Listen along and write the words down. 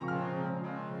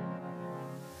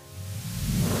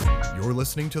You're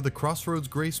listening to the Crossroads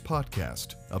Grace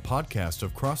Podcast, a podcast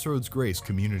of Crossroads Grace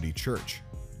Community Church.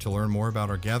 To learn more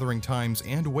about our gathering times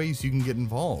and ways you can get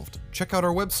involved, check out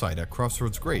our website at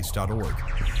crossroadsgrace.org.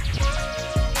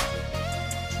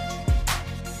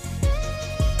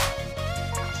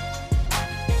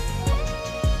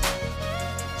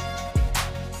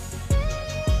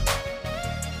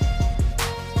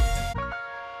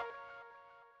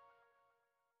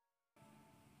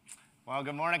 Well,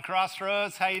 good morning,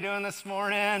 Crossroads. How you doing this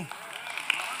morning?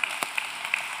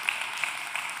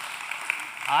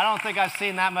 I don't think I've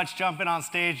seen that much jumping on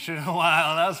stage in a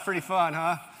while. That was pretty fun,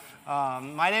 huh?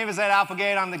 My name is Ed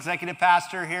Applegate. I'm the executive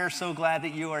pastor here. So glad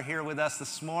that you are here with us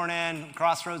this morning.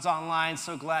 Crossroads Online,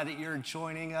 so glad that you're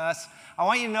joining us. I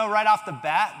want you to know right off the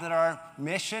bat that our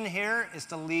mission here is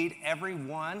to lead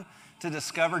everyone to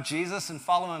discover Jesus and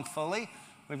follow him fully.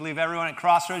 We believe everyone at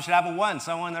Crossroads should have a one,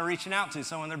 someone they're reaching out to,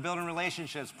 someone they're building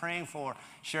relationships, praying for,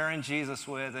 sharing Jesus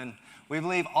with. And we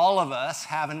believe all of us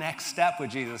have a next step with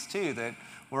Jesus too, that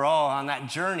we're all on that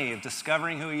journey of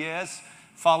discovering who he is,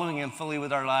 following him fully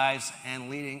with our lives, and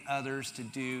leading others to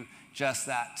do just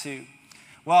that too.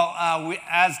 Well,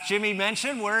 as Jimmy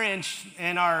mentioned, we're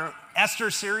in our Esther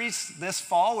series this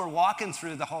fall. We're walking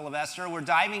through the whole of Esther. We're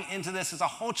diving into this as a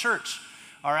whole church.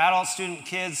 Our adult, student,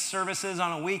 kids services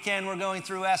on a weekend, we're going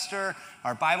through Esther,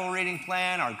 our Bible reading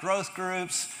plan, our growth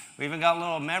groups. We even got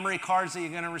little memory cards that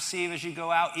you're going to receive as you go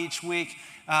out each week.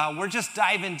 We're just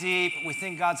diving deep. We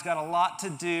think God's got a lot to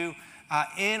do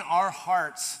in our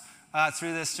hearts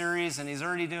through this series, and he's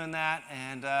already doing that,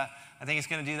 and I think he's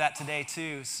going to do that today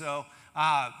too. So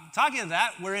talking of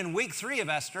that, we're in week 3 of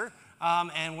Esther,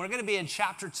 and we're going to be in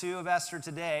chapter 2 of Esther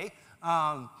today,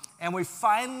 and we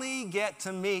finally get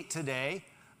to meet today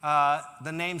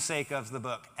the namesake of the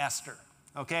book, Esther,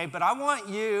 okay? But I want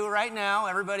you right now,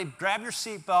 everybody, grab your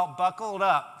seatbelt, buckle it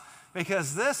up,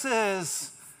 because this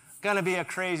is going to be a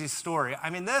crazy story.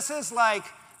 I mean, this is like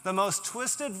the most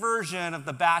twisted version of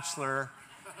The Bachelor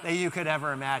that you could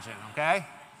ever imagine, okay?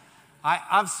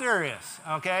 I'm serious,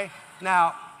 okay?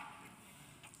 Now,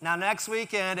 next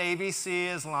weekend,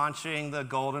 ABC is launching The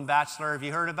Golden Bachelor. Have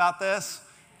you heard about this?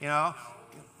 You know?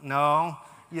 No?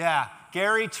 Yeah.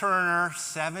 Gary Turner,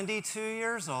 72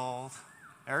 years old,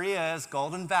 there he is,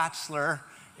 Golden Bachelor,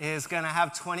 is going to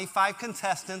have 25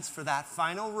 contestants for that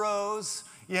final rose,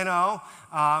 you know,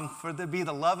 to be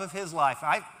the love of his life.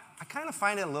 I kind of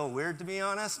find it a little weird, to be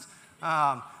honest.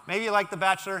 Maybe you like The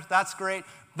Bachelor, that's great.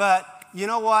 But you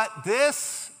know what?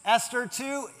 This, Esther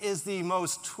 2, is the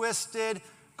most twisted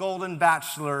Golden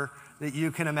Bachelor that you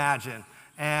can imagine.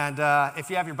 And if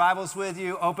you have your Bibles with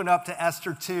you, open up to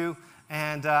Esther 2.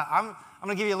 And I'm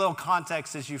going to give you a little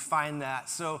context as you find that.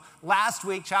 So last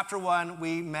week, chapter 1,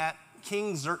 we met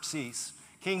King Xerxes.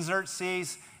 King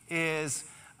Xerxes is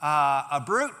a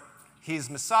brute. He's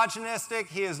misogynistic.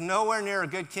 He is nowhere near a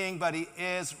good king, but he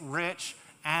is rich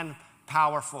and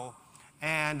powerful.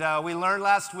 And we learned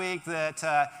last week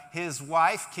that his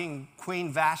wife,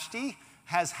 Queen Vashti,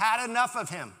 has had enough of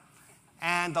him.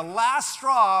 And the last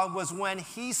straw was when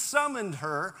he summoned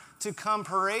her to come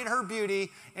parade her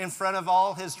beauty in front of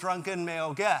all his drunken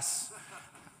male guests,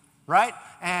 right?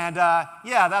 And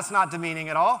yeah, that's not demeaning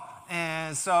at all.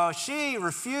 And so she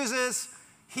refuses.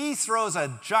 He throws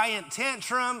a giant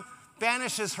tantrum,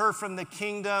 banishes her from the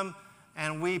kingdom,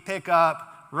 and we pick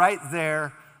up right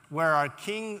there where our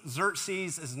King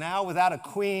Xerxes is now without a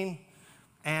queen,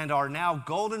 and our now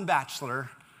golden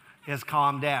bachelor is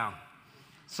calmed down.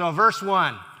 So verse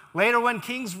 1, later when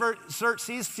King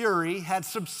Xerxes' fury had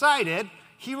subsided,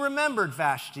 he remembered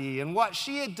Vashti and what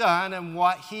she had done and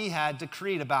what he had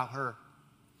decreed about her.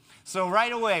 So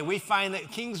right away, we find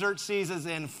that King Xerxes is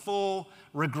in full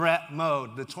regret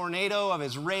mode. The tornado of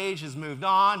his rage has moved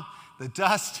on, the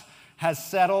dust has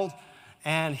settled,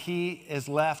 and he is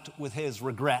left with his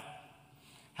regret.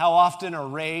 How often are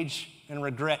rage and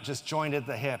regret just joined at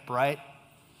the hip, right?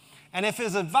 And if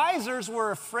his advisors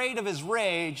were afraid of his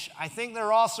rage, I think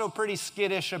they're also pretty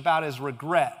skittish about his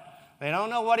regret. They don't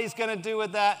know what he's going to do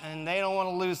with that, and they don't want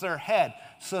to lose their head.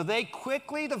 So they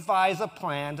quickly devise a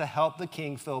plan to help the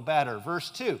king feel better. Verse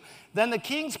 2, then the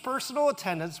king's personal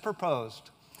attendants proposed,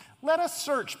 let a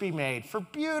search be made for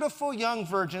beautiful young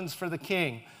virgins for the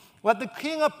king. Let the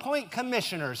king appoint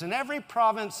commissioners in every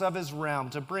province of his realm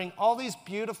to bring all these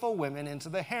beautiful women into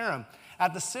the harem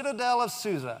at the citadel of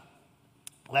Susa.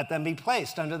 Let them be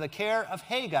placed under the care of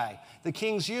Haggai, the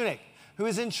king's eunuch, who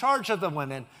is in charge of the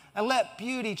women, and let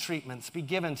beauty treatments be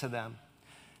given to them.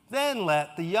 Then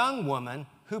let the young woman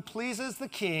who pleases the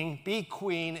king be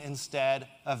queen instead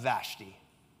of Vashti.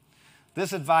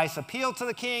 This advice appealed to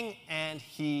the king, and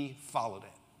he followed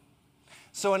it.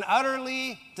 So an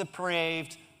utterly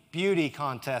depraved beauty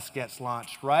contest gets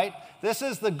launched, right? This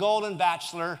is the Golden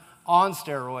Bachelor on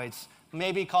steroids.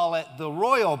 Maybe call it the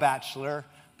Royal Bachelor,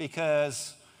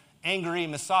 because angry,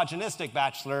 misogynistic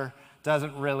bachelor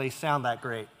doesn't really sound that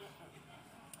great.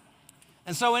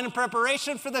 And so in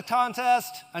preparation for the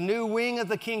contest, a new wing of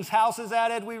the king's house is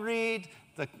added, we read,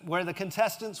 where the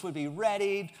contestants would be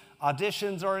readied,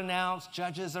 auditions are announced,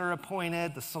 judges are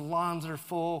appointed, the salons are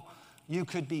full. You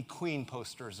could be queen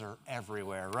posters are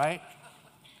everywhere, right?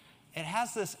 It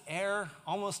has this air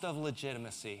almost of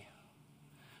legitimacy.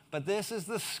 But this is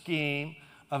the scheme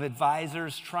of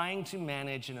advisors trying to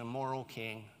manage an immoral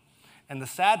king. And the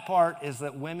sad part is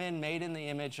that women made in the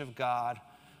image of God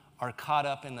are caught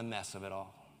up in the mess of it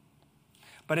all.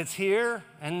 But it's here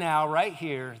and now, right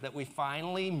here, that we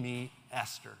finally meet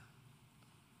Esther.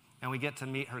 And we get to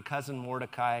meet her cousin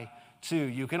Mordecai, too.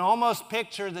 You can almost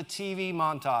picture the TV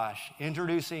montage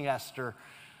introducing Esther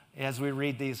as we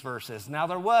read these verses. Now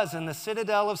there was in the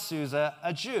citadel of Susa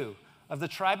a Jew of the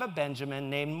tribe of Benjamin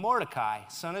named Mordecai,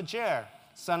 son of Jair,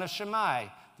 son of Shammai,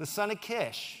 the son of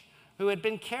Kish, who had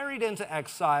been carried into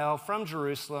exile from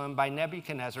Jerusalem by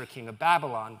Nebuchadnezzar, king of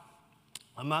Babylon,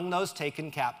 among those taken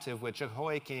captive with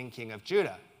Jehoiakim, king of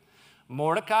Judah.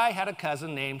 Mordecai had a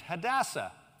cousin named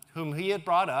Hadassah, whom he had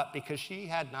brought up because she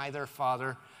had neither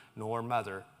father nor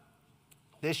mother.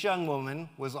 This young woman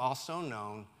was also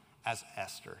known as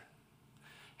Esther,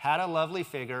 had a lovely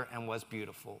figure, and was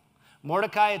beautiful.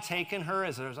 Mordecai had taken her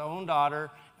as his own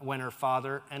daughter when her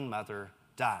father and mother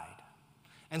died.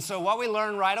 And so what we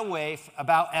learn right away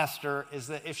about Esther is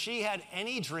that if she had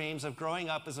any dreams of growing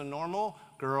up as a normal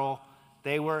girl,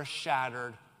 they were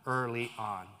shattered early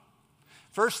on.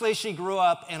 Firstly, she grew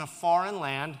up in a foreign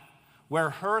land where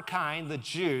her kind, the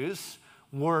Jews,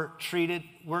 weren't treated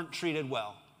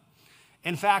well.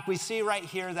 In fact, we see right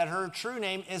here that her true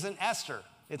name isn't Esther.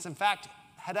 It's in fact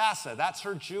Hadassah. That's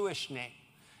her Jewish name.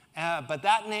 But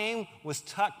that name was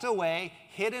tucked away,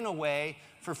 hidden away,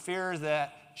 for fear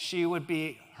that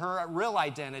her real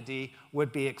identity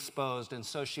would be exposed. And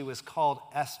so she was called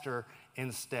Esther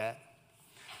instead.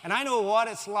 And I know what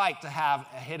it's like to have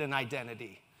a hidden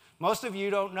identity. Most of you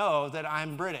don't know that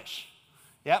I'm British.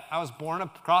 Yep, I was born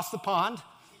across the pond.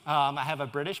 I have a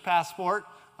British passport.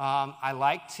 I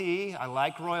like tea. I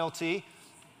like royalty.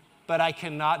 But I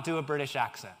cannot do a British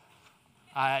accent.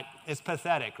 It's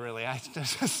pathetic, really.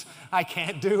 I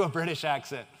can't do a British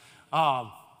accent.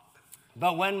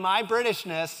 But when my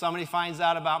Britishness, somebody finds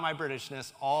out about my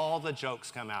Britishness, all the jokes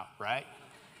come out, right?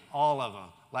 All of them.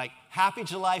 Like, Happy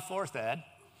July 4th, Ed.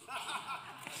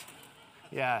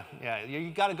 Yeah.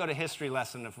 You got to go to history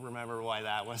lesson to remember why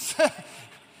that was.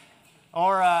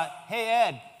 Or, hey,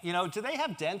 Ed, do they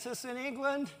have dentists in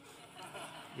England?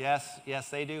 Yes,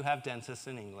 they do have dentists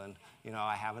in England.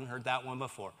 I haven't heard that one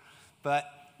before. But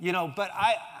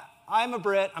I'm a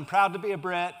Brit. I'm proud to be a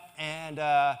Brit. And,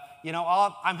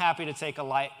 I'm happy to take a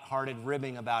lighthearted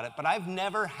ribbing about it. But I've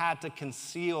never had to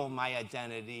conceal my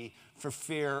identity for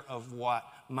fear of what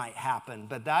might happen.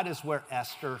 But that is where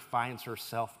Esther finds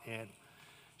herself in.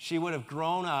 She would have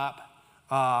grown up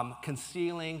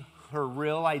concealing her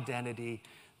real identity,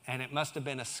 and it must have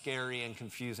been a scary and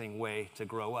confusing way to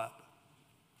grow up.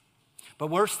 But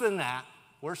worse than that,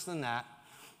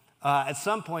 at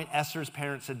some point, Esther's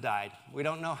parents had died. We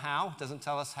don't know how, doesn't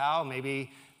tell us how.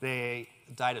 Maybe they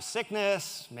died of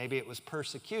sickness, maybe it was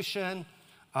persecution.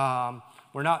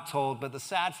 We're not told, but the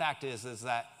sad fact is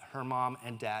that her mom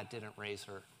and dad didn't raise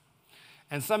her.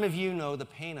 And some of you know the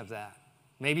pain of that.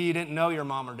 Maybe you didn't know your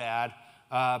mom or dad.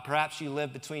 Perhaps you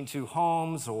lived between two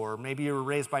homes, or maybe you were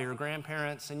raised by your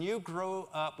grandparents, and you grew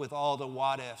up with all the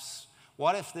what ifs.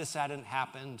 What if this hadn't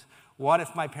happened? What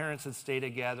if my parents had stayed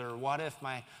together? What if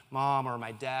my mom or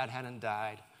my dad hadn't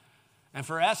died? And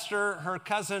for Esther, her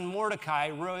cousin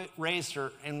Mordecai raised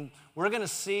her. And we're going to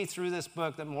see through this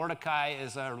book that Mordecai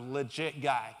is a legit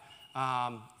guy.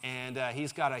 And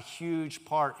he's got a huge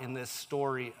part in this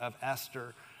story of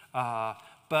Esther.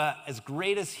 But as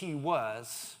great as he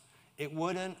was, it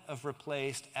wouldn't have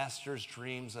replaced Esther's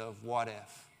dreams of what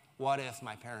if? What if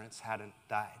my parents hadn't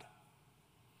died?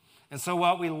 And so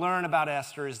what we learn about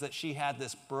Esther is that she had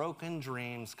this broken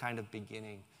dreams kind of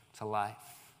beginning to life.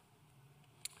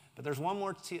 But there's one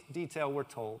more detail we're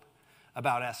told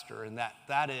about Esther, and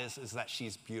that is that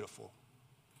she's beautiful.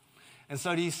 And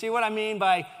so do you see what I mean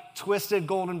by twisted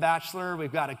golden bachelor?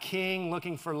 We've got a king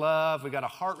looking for love. We've got a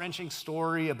heart-wrenching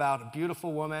story about a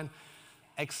beautiful woman,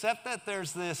 except that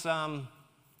there's this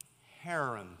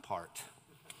harem part.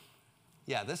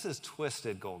 Yeah, this is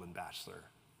twisted golden bachelor.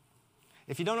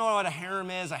 If you don't know what a harem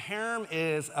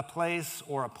is a place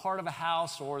or a part of a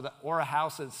house or a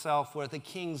house itself where the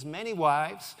king's many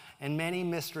wives and many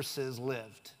mistresses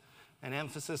lived. An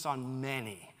emphasis on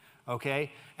many,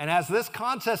 okay? And as this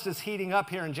contest is heating up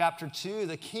here in chapter 2,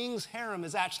 the king's harem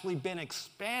has actually been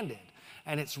expanded,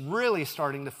 and it's really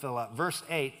starting to fill up. Verse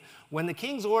 8, when the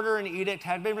king's order and edict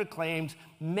had been proclaimed,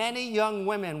 many young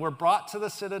women were brought to the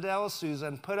citadel of Susa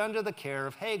and put under the care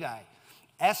of Haggai.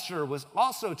 Esther was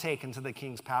also taken to the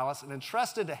king's palace and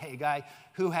entrusted to Haggai,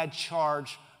 who had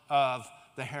charge of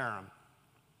the harem.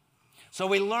 So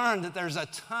we learned that there's a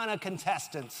ton of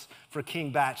contestants for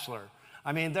King Bachelor.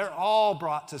 I mean, they're all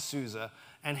brought to Susa,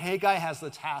 and Haggai has the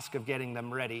task of getting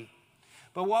them ready.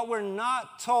 But what we're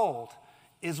not told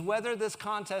is whether this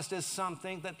contest is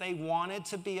something that they wanted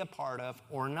to be a part of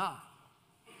or not.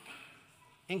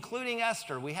 Including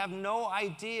Esther, we have no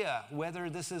idea whether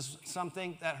this is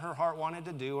something that her heart wanted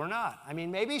to do or not. I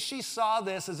mean, maybe she saw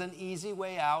this as an easy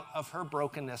way out of her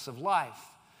brokenness of life.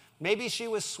 Maybe she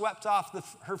was swept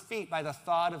off her feet by the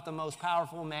thought of the most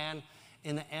powerful man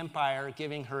in the empire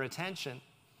giving her attention.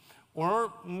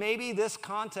 Or maybe this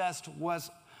contest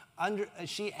was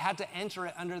she had to enter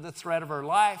it under the threat of her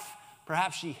life.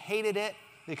 Perhaps she hated it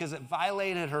because it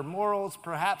violated her morals.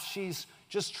 Perhaps she's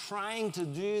just trying to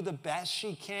do the best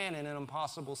she can in an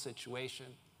impossible situation.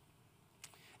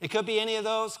 It could be any of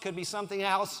those, could be something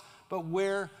else, but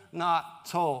we're not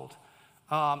told.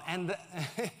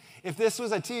 If this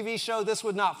was a TV show, this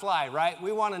would not fly, right?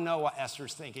 We want to know what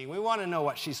Esther's thinking. We want to know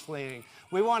what she's feeling.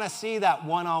 We want to see that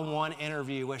one-on-one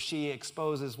interview where she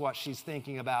exposes what she's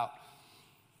thinking about.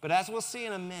 But as we'll see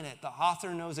in a minute, the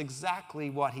author knows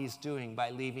exactly what he's doing by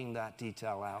leaving that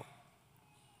detail out.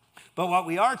 But what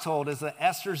we are told is that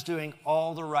Esther's doing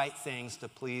all the right things to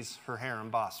please her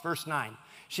harem boss. Verse 9,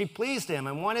 she pleased him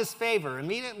and won his favor.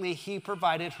 Immediately he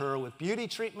provided her with beauty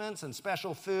treatments and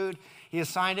special food. He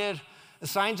assigned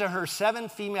to her 7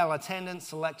 female attendants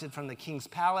selected from the king's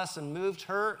palace and moved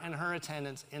her and her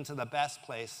attendants into the best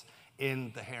place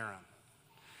in the harem.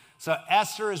 So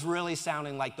Esther is really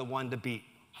sounding like the one to beat,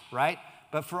 right?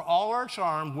 But for all her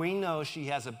charm, we know she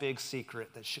has a big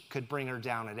secret that could bring her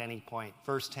down at any point.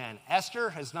 Verse 10, Esther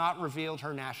has not revealed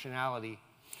her nationality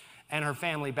and her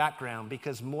family background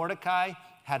because Mordecai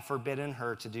had forbidden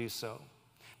her to do so.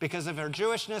 Because if her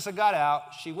Jewishness had got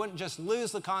out, she wouldn't just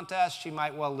lose the contest, she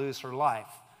might well lose her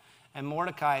life. And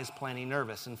Mordecai is plenty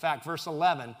nervous. In fact, verse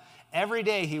 11, every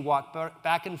day he walked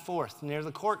back and forth near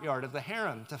the courtyard of the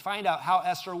harem to find out how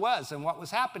Esther was and what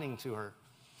was happening to her.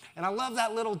 And I love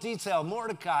that little detail.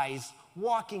 Mordecai is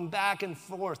walking back and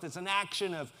forth. It's an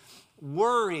action of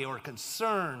worry or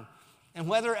concern. And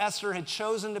whether Esther had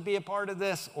chosen to be a part of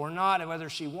this or not, and whether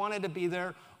she wanted to be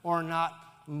there or not,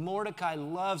 Mordecai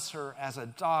loves her as a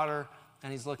daughter,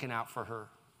 and he's looking out for her.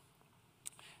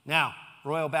 Now,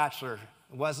 Royal Bachelor,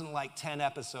 it wasn't like 10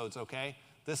 episodes, okay?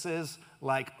 This is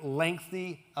like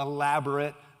lengthy,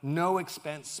 elaborate, no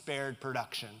expense spared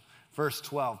production. Verse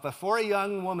 12, before a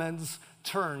young woman's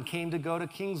turn came to go to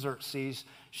King Xerxes,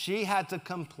 she had to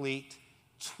complete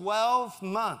 12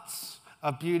 months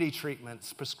of beauty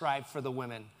treatments prescribed for the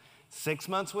women, 6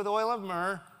 months with oil of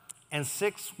myrrh and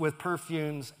 6 with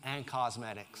perfumes and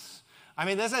cosmetics. I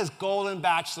mean, this is Golden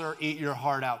Bachelor, eat your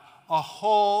heart out. A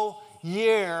whole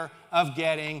year of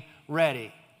getting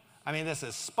ready. I mean, this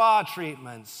is spa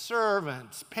treatments,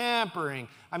 servants, pampering.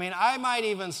 I mean, I might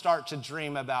even start to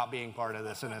dream about being part of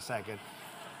this in a second.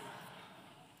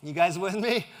 You guys with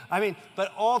me? I mean,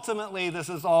 but ultimately, this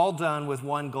is all done with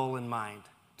one goal in mind,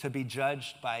 to be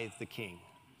judged by the king.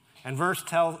 And verse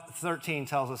 13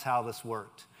 tells us how this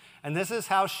worked. And this is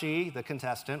how she, the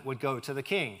contestant, would go to the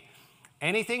king.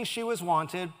 Anything she was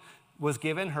wanted was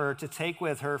given her to take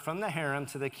with her from the harem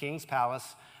to the king's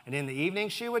palace. And in the evening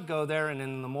she would go there, and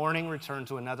in the morning return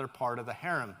to another part of the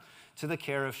harem, to the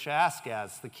care of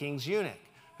Shaashgaz, the king's eunuch,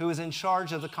 who was in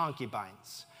charge of the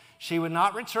concubines. She would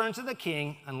not return to the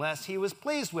king unless he was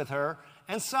pleased with her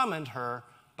and summoned her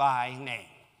by name.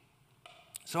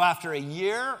 So after a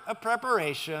year of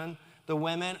preparation, the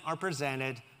women are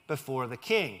presented before the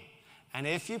king. And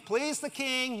if you please the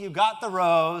king, you got the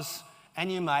rose,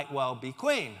 and you might well be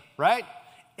queen, right?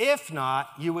 If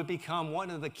not, you would become one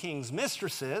of the king's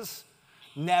mistresses,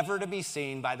 never to be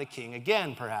seen by the king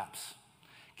again, perhaps.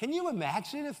 Can you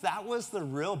imagine if that was the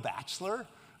real bachelor?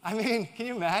 I mean, can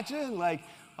you imagine? Like,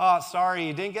 oh, sorry,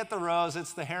 you didn't get the rose.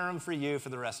 It's the harem for you for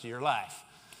the rest of your life.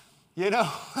 You know,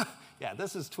 yeah,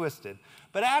 this is twisted.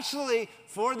 But actually,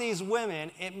 for these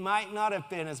women, it might not have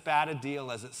been as bad a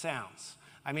deal as it sounds.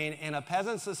 I mean, in a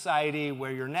peasant society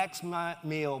where your next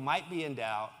meal might be in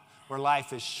doubt, where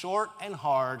life is short and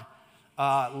hard,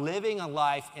 living a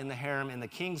life in the harem, in the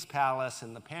king's palace,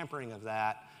 and the pampering of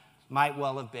that might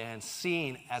well have been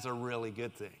seen as a really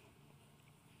good thing.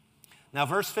 Now,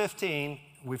 verse 15,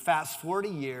 we fast forward a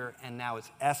year, and now it's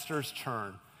Esther's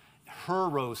turn, her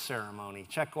rose ceremony.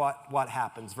 Check what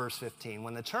happens, verse 15.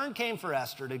 When the turn came for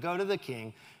Esther to go to the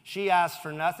king, she asked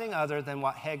for nothing other than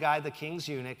what Haggai, the king's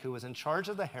eunuch, who was in charge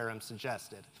of the harem,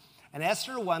 suggested. And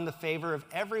Esther won the favor of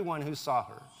everyone who saw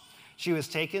her. She was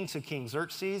taken to King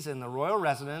Xerxes in the royal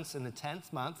residence in the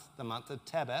 10th month, the month of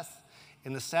Tebeth,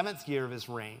 in the 7th year of his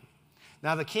reign.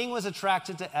 Now the king was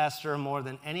attracted to Esther more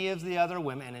than any of the other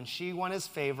women, and she won his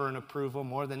favor and approval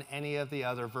more than any of the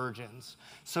other virgins.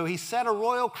 So he set a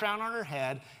royal crown on her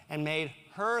head and made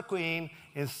her queen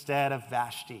instead of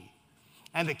Vashti.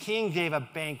 And the king gave a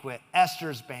banquet,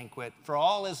 Esther's banquet, for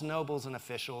all his nobles and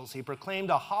officials. He proclaimed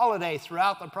a holiday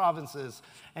throughout the provinces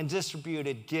and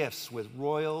distributed gifts with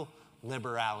royal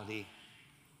liberality.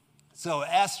 So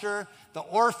Esther, the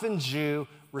orphan Jew,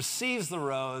 receives the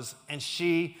rose, and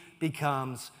she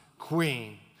becomes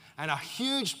queen. And a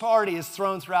huge party is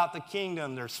thrown throughout the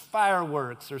kingdom. There's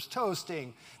fireworks, there's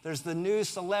toasting, there's the new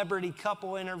celebrity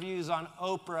couple interviews on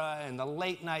Oprah and the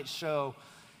late night show.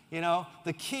 You know,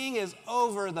 the king is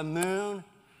over the moon.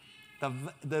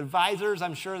 The advisors,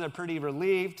 I'm sure they're pretty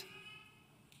relieved.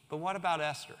 But what about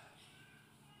Esther?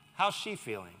 How's she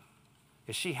feeling?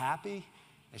 Is she happy?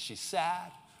 Is she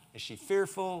sad? Is she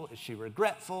fearful? Is she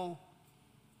regretful?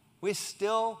 We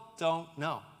still don't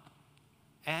know.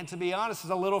 And to be honest,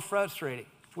 it's a little frustrating.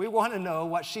 We want to know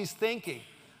what she's thinking.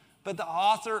 But the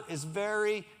author is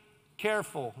very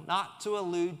careful not to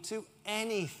allude to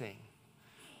anything.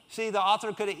 See, the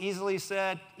author could have easily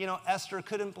said, you know, Esther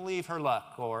couldn't believe her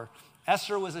luck, or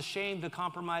Esther was ashamed to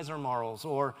compromise her morals,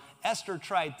 or Esther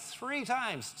tried 3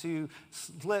 times to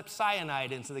slip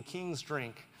cyanide into the king's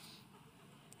drink.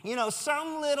 You know,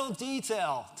 some little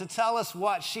detail to tell us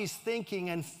what she's thinking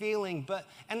and feeling.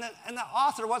 And the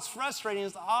author, what's frustrating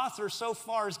is the author so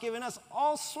far has given us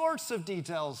all sorts of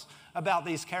details about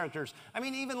these characters. I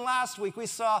mean, even last week we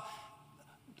saw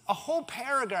a whole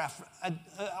paragraph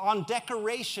on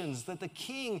decorations that the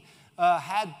king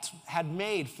had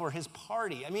made for his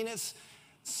party. I mean, it's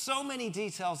so many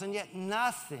details, and yet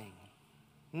nothing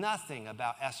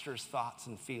about Esther's thoughts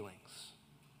and feelings.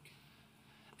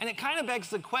 And it kind of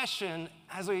begs the question,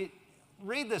 as we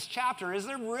read this chapter, is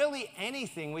there really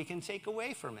anything we can take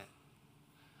away from it?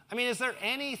 I mean, is there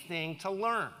anything to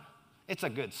learn? It's a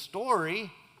good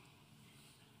story,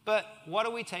 but what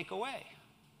do we take away?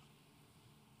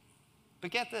 But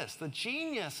get this, the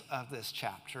genius of this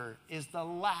chapter is the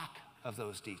lack of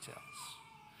those details.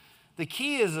 The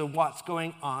key is what's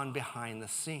going on behind the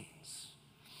scenes.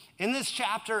 In this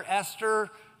chapter,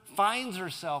 Esther finds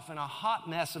herself in a hot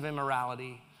mess of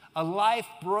immorality, a life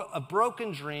of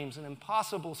broken dreams and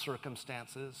impossible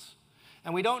circumstances.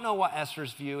 And we don't know what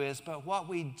Esther's view is, but what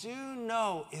we do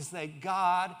know is that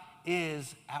God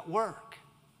is at work.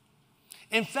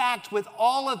 In fact, with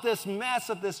all of this mess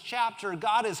of this chapter,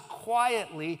 God is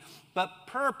quietly but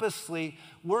purposely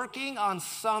working on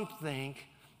something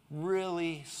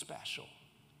really special.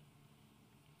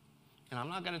 And I'm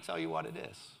not going to tell you what it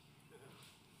is.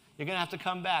 You're going to have to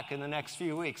come back in the next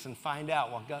few weeks and find out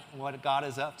what God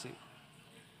is up to.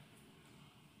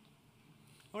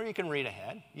 Or you can read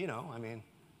ahead, you know, I mean,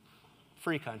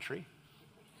 free country.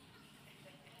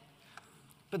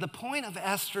 But the point of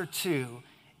Esther 2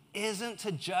 isn't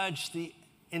to judge the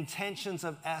intentions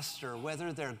of Esther,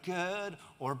 whether they're good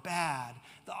or bad.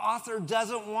 The author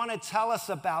doesn't want to tell us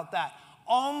about that,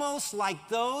 almost like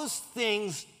those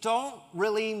things don't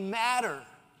really matter.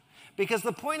 Because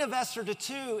the point of Esther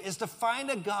 2 is to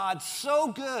find a God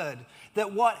so good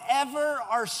that whatever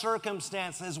our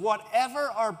circumstances, whatever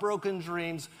our broken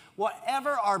dreams,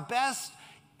 whatever our best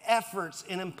efforts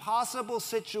in impossible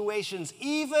situations,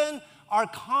 even our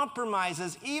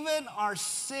compromises, even our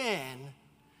sin,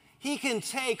 he can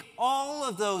take all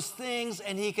of those things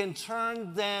and he can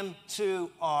turn them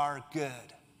to our good.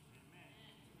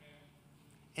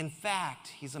 In fact,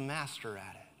 he's a master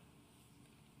at it.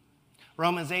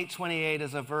 Romans 8:28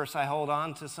 is a verse I hold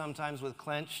on to sometimes with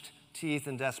clenched teeth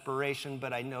and desperation,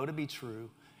 but I know to be true.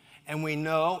 And we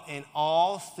know in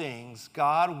all things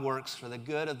God works for the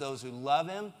good of those who love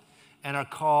him and are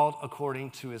called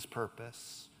according to his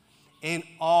purpose. In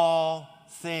all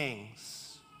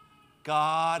things,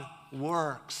 God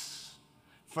works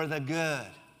for the good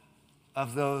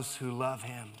of those who love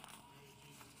him.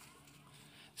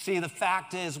 See, the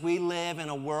fact is we live in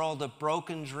a world of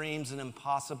broken dreams and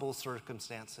impossible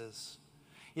circumstances.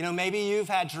 You know, maybe you've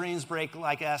had dreams break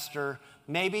like Esther.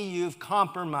 Maybe you've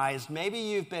compromised. Maybe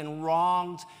you've been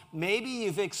wronged. Maybe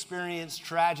you've experienced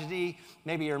tragedy.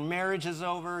 Maybe your marriage is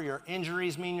over. Your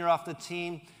injuries mean you're off the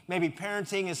team. Maybe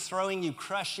parenting is throwing you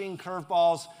crushing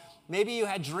curveballs. Maybe you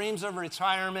had dreams of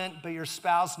retirement, but your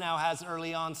spouse now has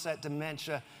early onset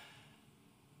dementia.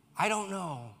 I don't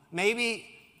know. Maybe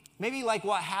like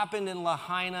what happened in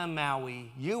Lahaina,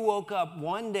 Maui, you woke up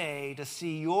one day to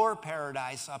see your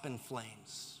paradise up in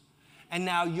flames. And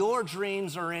now your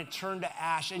dreams are turned to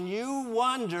ash, and you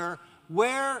wonder,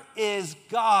 where is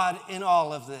God in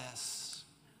all of this?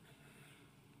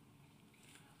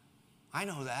 I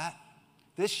know that.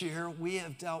 This year, we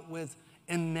have dealt with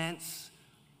immense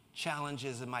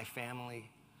challenges in my family,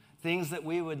 things that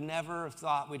we would never have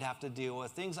thought we'd have to deal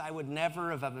with, things I would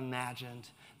never have imagined,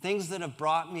 things that have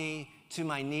brought me to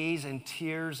my knees in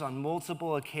tears on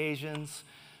multiple occasions,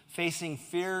 facing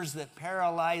fears that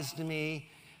paralyzed me,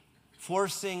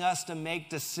 forcing us to make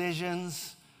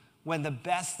decisions when the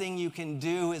best thing you can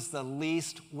do is the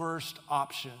least worst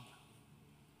option.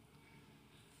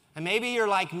 And maybe you're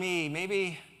like me,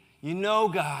 maybe you know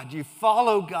God, you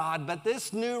follow God, but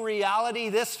this new reality,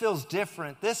 this feels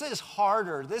different. This is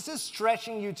harder. This is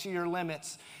stretching you to your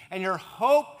limits. And your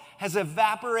hope has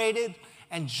evaporated,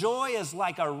 and joy is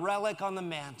like a relic on the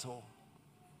mantle.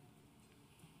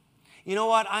 You know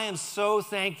what? I am so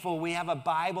thankful we have a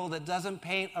Bible that doesn't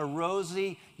paint a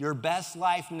rosy, your best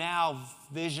life now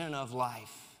vision of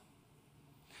life.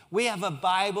 We have a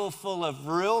Bible full of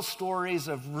real stories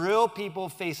of real people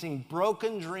facing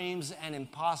broken dreams and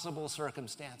impossible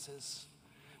circumstances.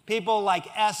 People like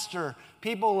Esther,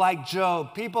 people like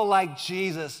Job, people like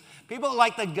Jesus, people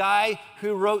like the guy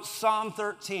who wrote Psalm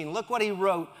 13. Look what he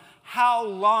wrote. How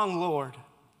long, Lord,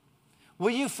 will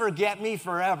you forget me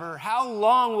forever? How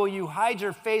long will you hide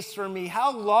your face from me?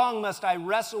 How long must I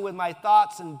wrestle with my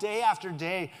thoughts and day after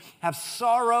day have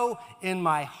sorrow in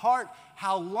my heart?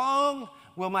 How long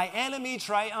will my enemy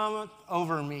triumph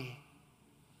over me?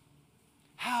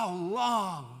 How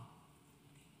long?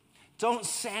 Don't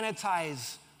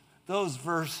sanitize those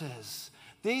verses.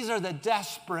 These are the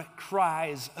desperate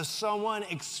cries of someone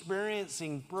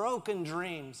experiencing broken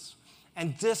dreams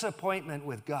and disappointment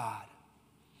with God.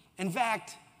 In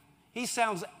fact, he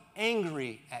sounds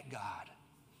angry at God.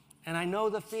 And I know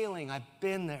the feeling. I've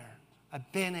been there. I've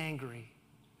been angry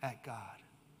at God.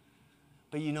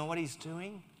 But you know what he's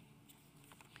doing?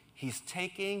 He's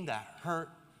taking that hurt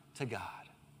to God.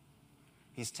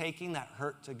 He's taking that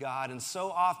hurt to God. And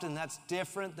so often that's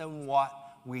different than what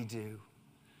we do.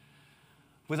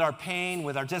 With our pain,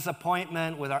 with our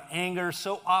disappointment, with our anger,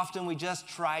 so often we just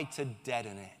try to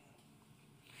deaden it.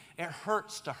 It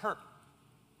hurts to hurt.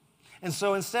 And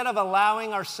so instead of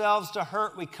allowing ourselves to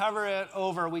hurt, we cover it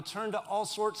over. We turn to all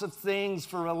sorts of things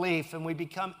for relief, and we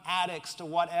become addicts to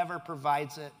whatever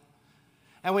provides it.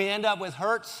 And we end up with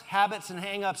hurts, habits, and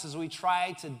hang-ups as we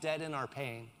try to deaden our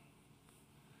pain.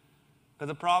 But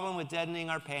the problem with deadening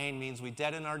our pain means we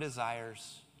deaden our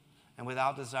desires. And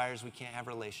without desires, we can't have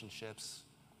relationships,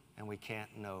 and we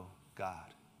can't know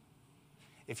God.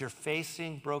 If you're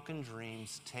facing broken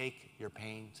dreams, take your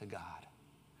pain to God.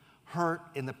 Hurt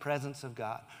in the presence of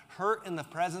God. Hurt in the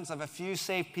presence of a few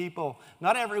safe people.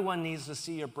 Not everyone needs to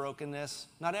see your brokenness.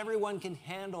 Not everyone can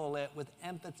handle it with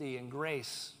empathy and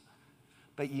grace.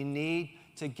 But you need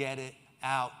to get it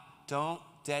out. Don't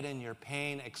deaden your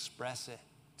pain. Express it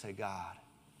to God.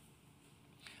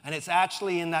 And it's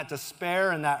actually in that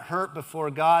despair and that hurt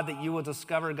before God that you will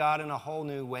discover God in a whole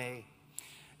new way.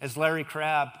 As Larry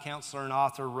Crabb, counselor and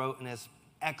author, wrote in his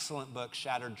excellent book,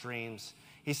 Shattered Dreams,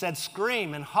 he said,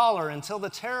 scream and holler until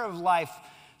the terror of life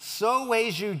so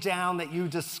weighs you down that you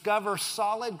discover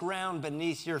solid ground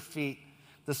beneath your feet.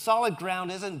 The solid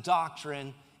ground isn't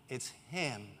doctrine, it's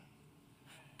Him.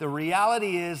 The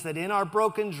reality is that in our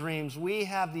broken dreams, we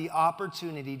have the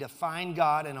opportunity to find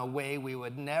God in a way we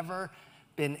would never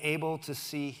been able to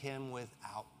see Him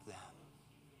without them.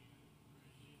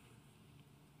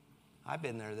 I've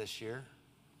been there this year,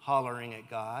 hollering at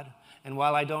God. And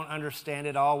while I don't understand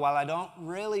it all, while I don't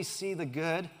really see the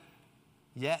good,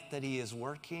 yet that He is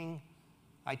working,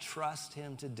 I trust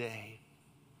Him today.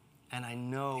 And I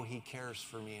know He cares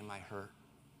for me in my hurt.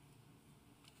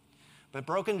 But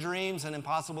broken dreams and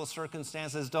impossible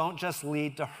circumstances don't just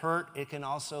lead to hurt, it can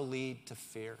also lead to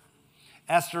fear.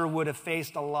 Esther would have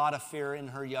faced a lot of fear in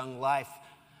her young life.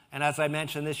 And as I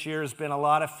mentioned, this year has been a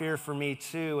lot of fear for me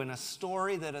too. And a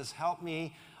story that has helped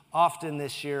me often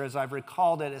this year, as I've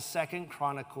recalled it, is 2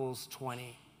 Chronicles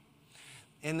 20.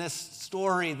 In this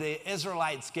story, the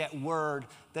Israelites get word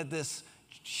that this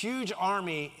huge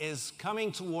army is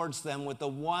coming towards them with the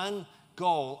one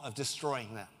goal of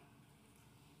destroying them.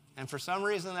 And for some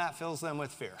reason, that fills them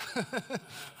with fear.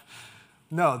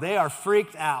 No, they are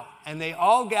freaked out, and they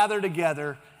all gather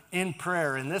together in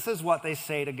prayer, and this is what they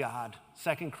say to God.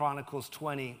 2 Chronicles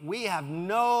 20, we have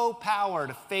no power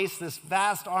to face this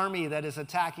vast army that is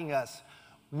attacking us.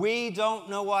 We don't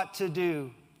know what to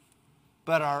do,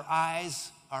 but our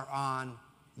eyes are on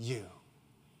you.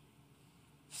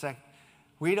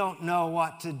 We don't know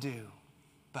what to do,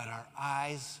 but our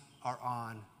eyes are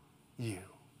on you.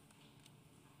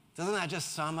 Doesn't that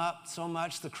just sum up so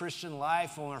much the Christian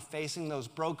life when we're facing those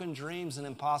broken dreams and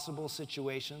impossible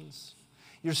situations?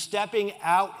 You're stepping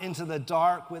out into the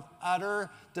dark with utter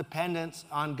dependence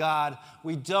on God.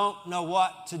 We don't know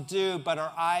what to do, but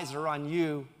our eyes are on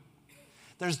you.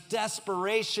 There's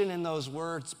desperation in those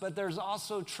words, but there's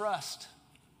also trust.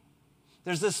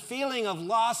 There's this feeling of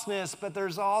lostness, but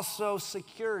there's also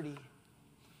security.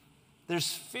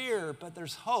 There's fear, but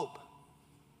there's hope.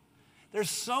 There's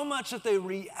so much of the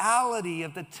reality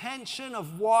of the tension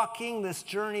of walking this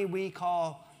journey we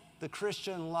call the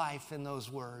Christian life in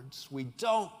those words. We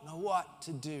don't know what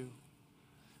to do,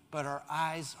 but our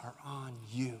eyes are on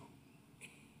you.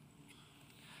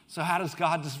 So how does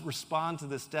God respond to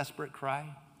this desperate cry?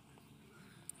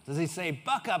 Does he say,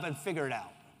 buck up and figure it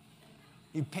out,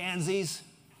 you pansies?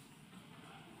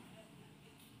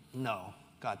 No,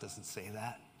 God doesn't say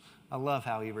that. I love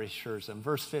how he reassures them.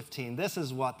 Verse 15, this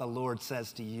is what the Lord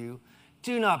says to you.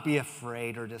 Do not be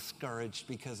afraid or discouraged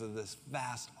because of this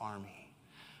vast army.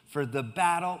 For the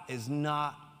battle is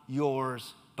not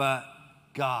yours, but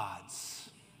God's.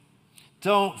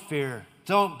 Don't fear.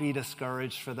 Don't be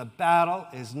discouraged, for the battle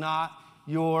is not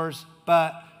yours,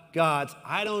 but God's.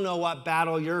 I don't know what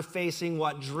battle you're facing,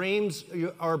 what dreams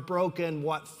are broken,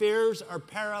 what fears are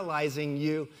paralyzing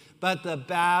you, but the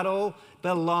battle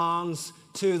belongs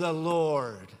to the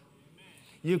Lord. Amen.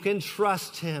 You can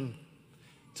trust him.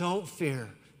 Don't fear.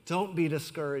 Don't be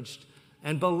discouraged.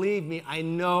 And believe me, I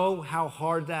know how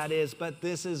hard that is, but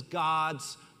this is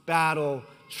God's battle.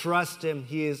 Trust him.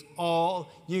 He is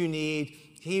all you need.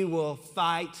 He will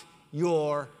fight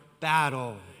your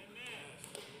battle.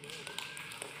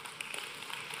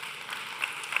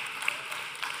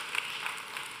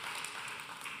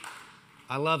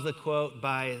 I love the quote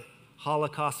by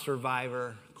Holocaust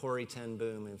survivor Corrie ten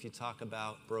Boom. And if you talk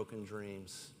about broken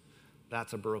dreams,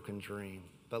 that's a broken dream.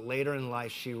 But later in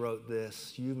life, she wrote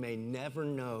this: you may never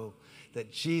know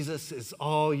that Jesus is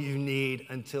all you need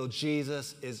until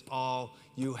Jesus is all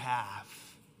you have.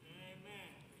 Amen.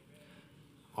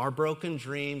 Our broken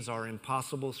dreams, our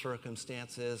impossible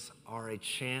circumstances are a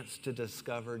chance to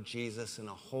discover Jesus in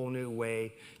a whole new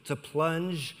way, to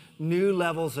plunge new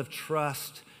levels of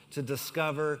trust, to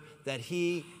discover that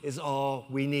he is all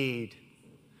we need.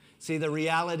 See, the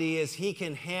reality is he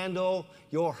can handle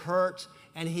your hurt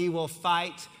and he will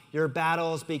fight your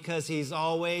battles because he's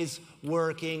always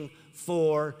working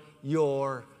for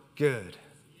your good.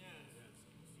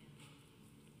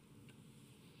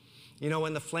 You know,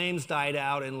 when the flames died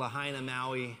out in Lahaina,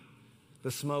 Maui,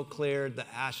 the smoke cleared, the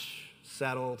ash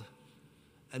settled,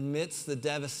 amidst the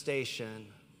devastation,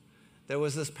 there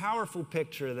was this powerful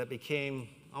picture that became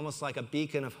almost like a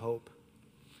beacon of hope.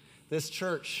 This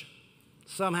church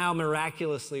somehow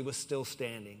miraculously was still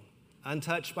standing.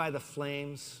 Untouched by the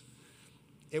flames,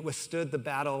 it withstood the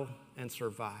battle and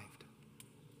survived.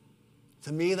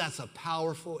 To me, that's a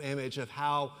powerful image of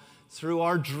how through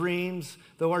our dreams,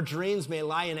 though our dreams may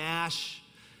lie in ash,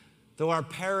 though our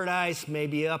paradise may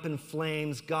be up in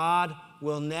flames, God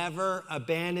will never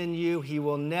abandon you. He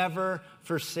will never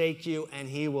forsake you, and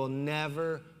he will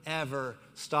never, ever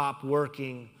stop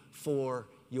working for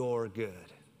your good.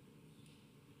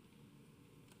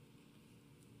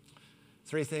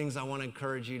 3 things I want to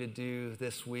encourage you to do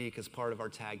this week as part of our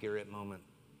Tag Your It moment.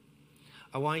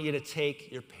 I want you to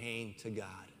take your pain to God.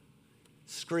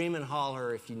 Scream and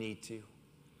holler if you need to.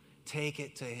 Take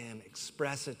it to him.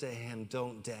 Express it to him.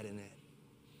 Don't deaden it.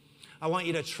 I want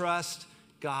you to trust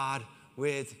God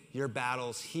with your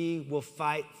battles. He will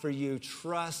fight for you.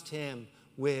 Trust him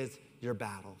with your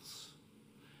battles.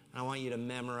 And I want you to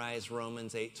memorize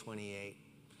Romans 8:28.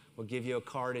 We'll give you a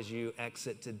card as you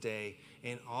exit today.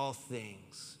 In all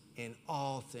things,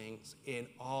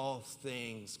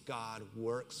 God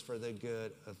works for the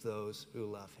good of those who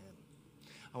love him.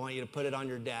 I want you to put it on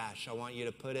your dash. I want you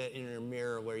to put it in your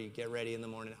mirror where you get ready in the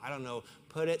morning. I don't know,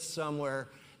 put it somewhere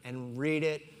and read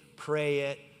it, pray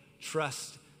it,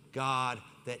 trust God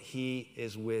that he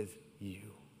is with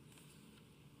you.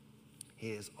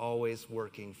 He is always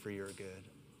working for your good.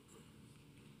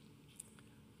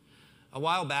 A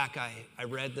while back, I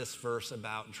read this verse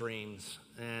about dreams,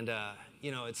 and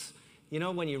You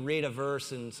know when you read a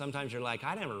verse and sometimes you're like,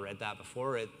 I never read that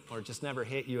before, or it just never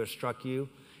hit you or struck you?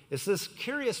 It's this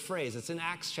curious phrase. It's in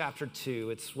Acts chapter 2.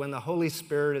 It's when the Holy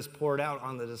Spirit is poured out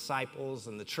on the disciples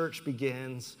and the church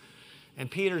begins.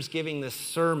 And Peter's giving this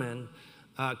sermon,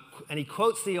 and he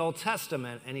quotes the Old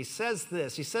Testament, and he says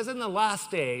this. He says, in the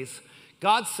last days,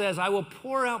 God says, I will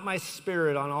pour out my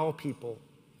Spirit on all people.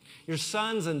 Your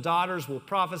sons and daughters will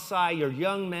prophesy, your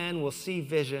young men will see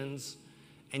visions,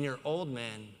 and your old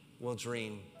men will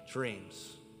dream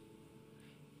dreams.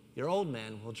 Your old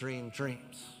men will dream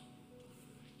dreams.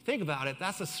 Think about it,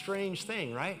 that's a strange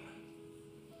thing, right?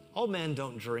 Old men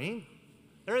don't dream.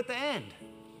 They're at the end.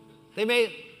 They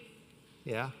may,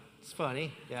 yeah, it's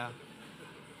funny, yeah.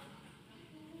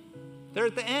 They're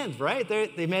at the end, right?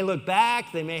 They may look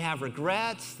back, they may have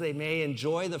regrets, they may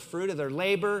enjoy the fruit of their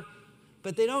labor,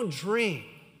 but they don't dream.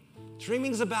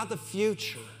 Dreaming's about the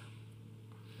future.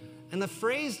 And the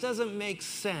phrase doesn't make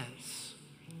sense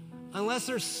unless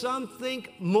there's something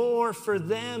more for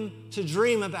them to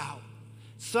dream about,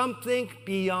 something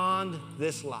beyond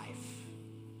this life.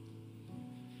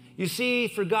 You see,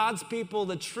 for God's people,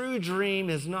 the true dream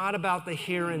is not about the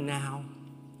here and now.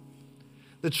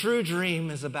 The true dream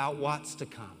is about what's to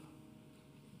come.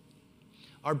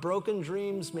 Our broken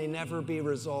dreams may never be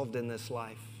resolved in this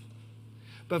life.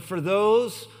 But for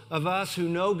those of us who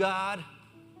know God,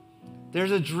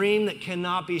 there's a dream that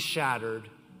cannot be shattered.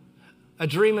 A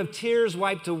dream of tears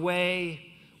wiped away,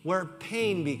 where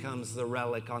pain becomes the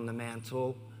relic on the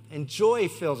mantle and joy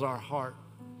fills our heart.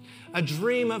 A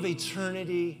dream of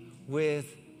eternity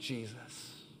with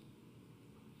Jesus.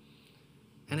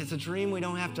 And it's a dream we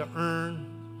don't have to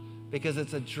earn, because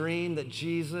it's a dream that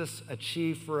Jesus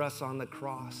achieved for us on the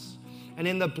cross. And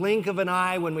in the blink of an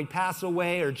eye, when we pass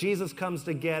away or Jesus comes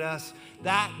to get us,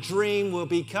 that dream will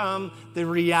become the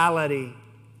reality.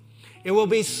 It will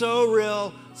be so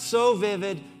real, so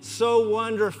vivid, so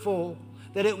wonderful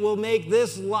that it will make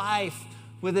this life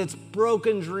with its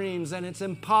broken dreams and its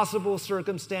impossible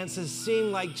circumstances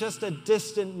seem like just a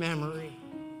distant memory.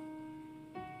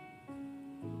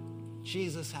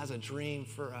 Jesus has a dream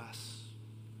for us,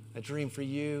 a dream for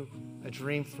you, a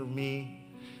dream for me,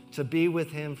 to be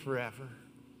with him forever.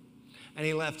 And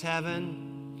he left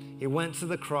heaven, he went to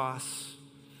the cross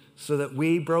so that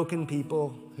we broken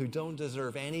people who don't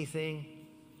deserve anything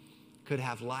could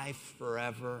have life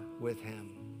forever with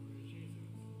him.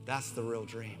 That's the real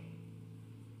dream.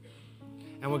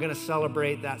 And we're going to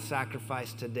celebrate that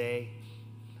sacrifice today,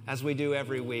 as we do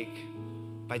every week,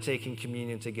 by taking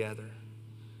communion together.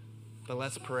 But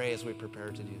let's pray as we prepare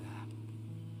to do that.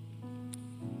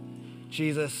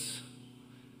 Jesus,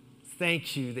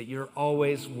 thank you that you're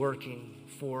always working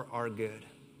for our good.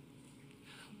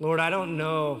 Lord, I don't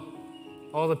know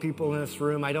all the people in this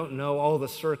room. I don't know all the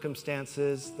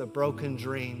circumstances, the broken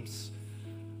dreams,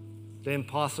 the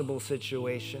impossible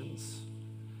situations,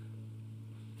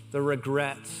 the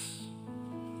regrets,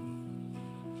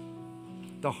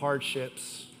 the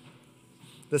hardships,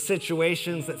 the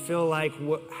situations that feel like,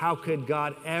 how could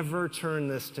God ever turn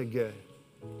this to good?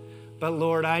 But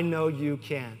Lord, I know you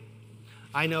can.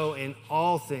 I know in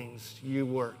all things you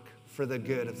work for the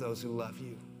good of those who love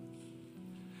you.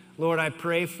 Lord, I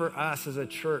pray for us as a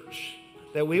church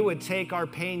that we would take our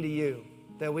pain to you,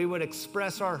 that we would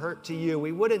express our hurt to you.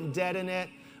 We wouldn't deaden it.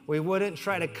 We wouldn't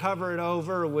try to cover it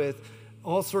over with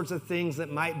all sorts of things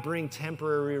that might bring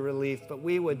temporary relief, but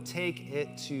we would take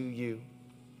it to you.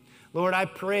 Lord, I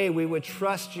pray we would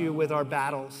trust you with our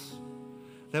battles,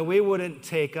 that we wouldn't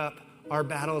take up our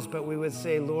battles, but we would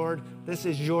say, Lord, this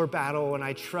is your battle, and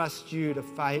I trust you to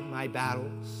fight my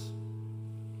battles.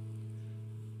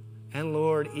 And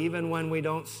Lord, even when we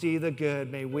don't see the good,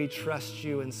 may we trust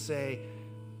you and say,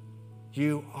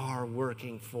 you are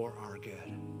working for our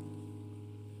good.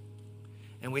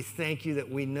 And we thank you that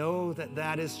we know that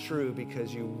that is true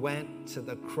because you went to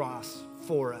the cross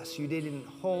for us. You didn't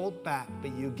hold back,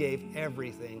 but you gave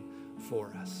everything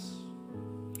for us.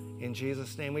 In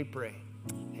Jesus' name we pray.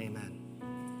 Amen.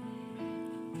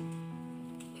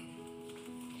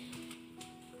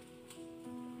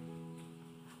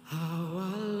 How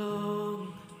I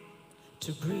long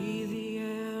to breathe the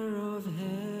air of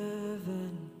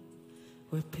heaven,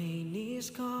 where pain is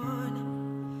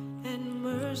gone and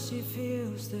mercy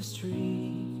fills the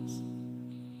streets,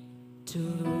 to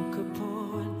look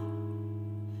upon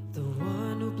the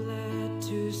one who bled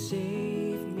to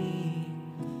save me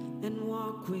and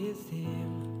walk with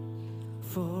him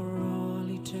for all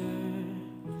eternity.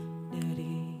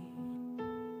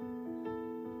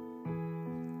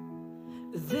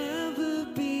 There will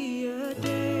be a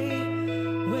day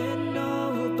when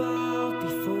all will bow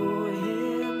before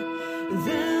him.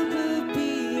 There will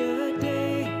be a day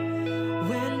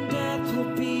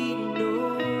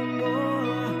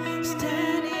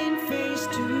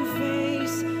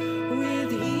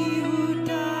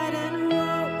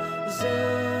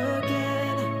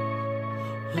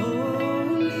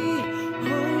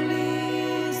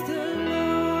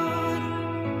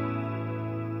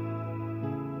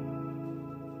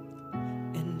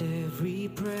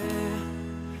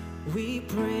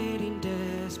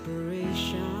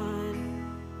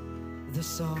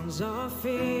songs of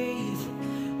faith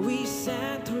we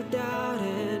sang through doubt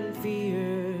and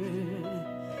fear.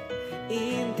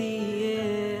 In the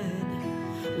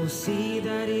end, we'll see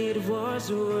that it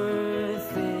was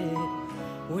worth it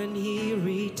when he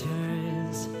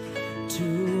returns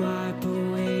to wipe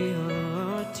away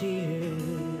our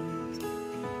tears.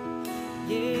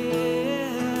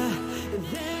 Yeah,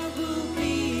 there will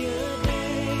be a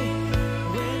day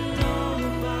when all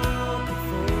will bow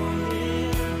before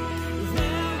him.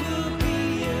 There will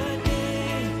be a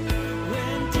day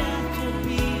when death will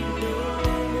be no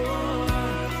more.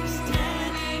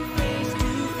 Standing face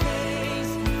to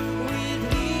face with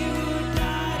he who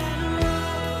died and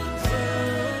rose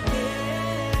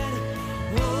again.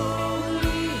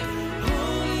 Holy,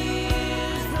 holy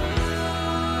is the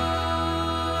Lord.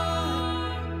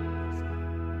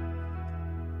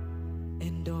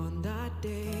 And on that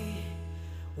day,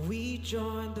 we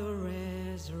join the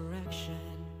resurrection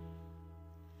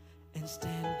and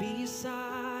stand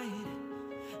beside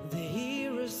the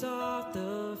heroes of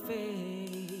the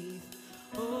faith.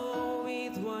 Oh,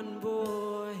 with one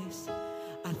voice,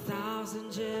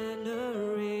 1,000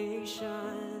 generations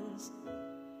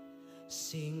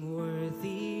sing,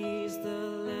 worthy is the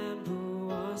Lamb who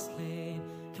was slain.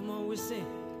 Come on, we sing.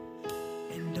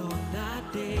 And on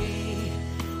that day,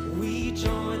 we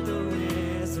join the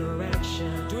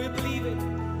resurrection. Do we believe it?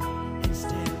 And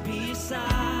stand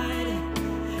beside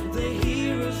the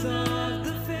heroes of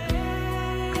the faith.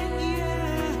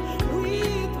 Yeah,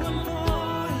 with one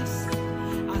voice,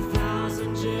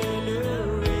 1,000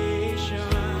 generations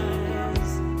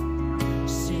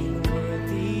sing,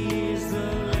 worthy is the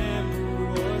Lamb who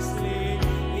was slain.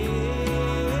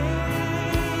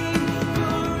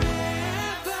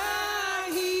 Forever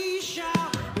he shall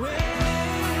reign.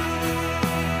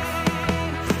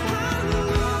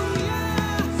 Hallelujah.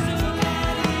 So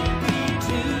let it be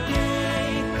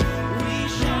today. We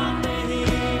shout the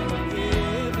hymn of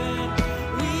heaven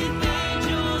with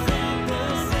angels and the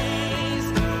saints.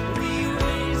 We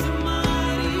raise a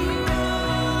mighty roar.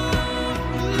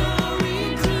 Glory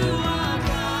to our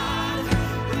God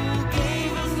who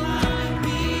gave us life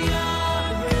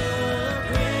beyond the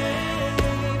grave.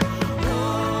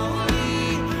 Holy,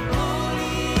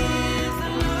 holy is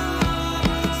the Lord.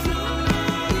 So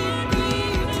let it be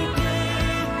today.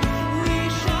 We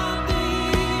shout the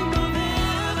hymn of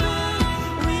heaven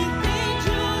with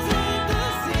angels and the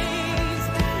saints.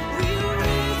 We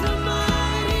raise a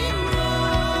mighty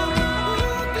roar.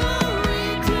 Glory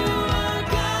to our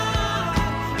God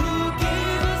who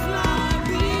gave us life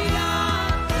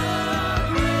beyond the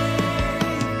grave.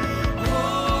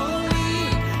 Holy,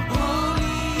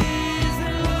 holy is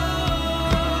the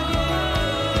Lord.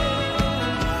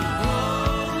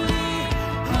 Holy,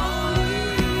 holy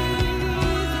is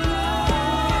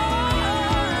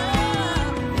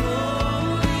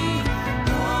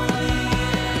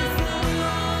the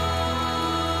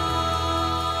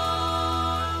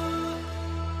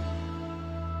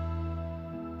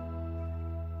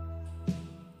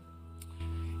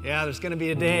Yeah, there's going to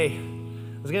be a day.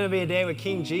 There's going to be a day when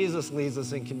King Jesus leads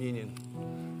us in communion.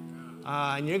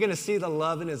 And you're going to see the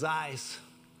love in his eyes.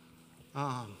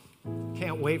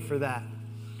 Can't wait for that.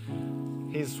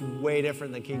 He's way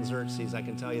different than King Xerxes, I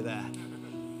can tell you that.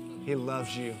 He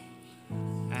loves you.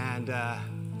 And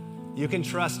you can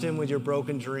trust him with your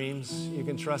broken dreams. You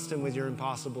can trust him with your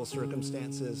impossible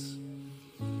circumstances.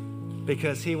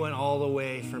 Because he went all the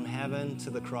way from heaven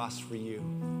to the cross for you.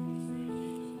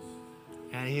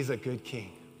 And he's a good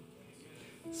king.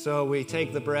 So we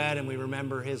take the bread and we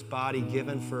remember his body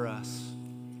given for us.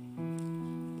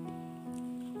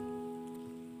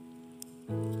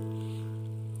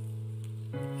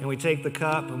 And we take the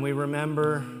cup and we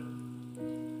remember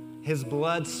his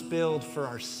blood spilled for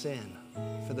our sin,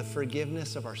 for the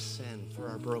forgiveness of our sin, for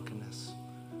our brokenness.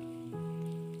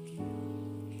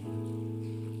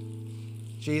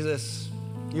 Jesus,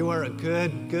 you are a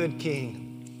good, good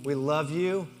king. We love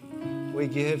you. We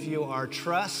give you our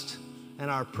trust and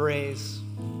our praise.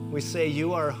 We say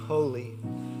you are holy.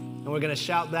 And we're going to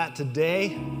shout that today.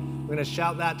 We're going to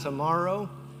shout that tomorrow.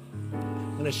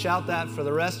 We're going to shout that for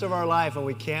the rest of our life. And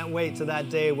we can't wait to that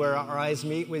day where our eyes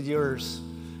meet with yours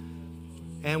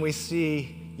and we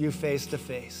see you face to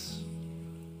face.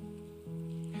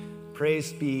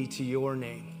 Praise be to your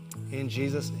name. In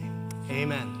Jesus' name,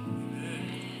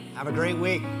 amen. Have a great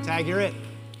week. Tag, you're it.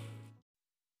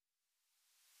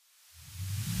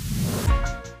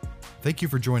 Thank you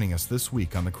for joining us this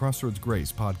week on the Crossroads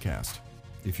Grace podcast.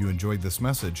 If you enjoyed this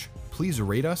message, please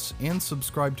rate us and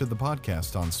subscribe to the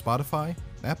podcast on Spotify,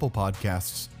 Apple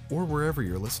Podcasts, or wherever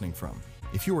you're listening from.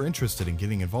 If you are interested in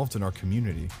getting involved in our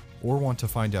community, or want to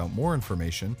find out more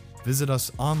information, visit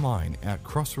us online at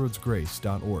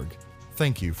crossroadsgrace.org.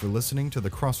 Thank you for listening to the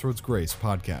Crossroads Grace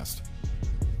podcast.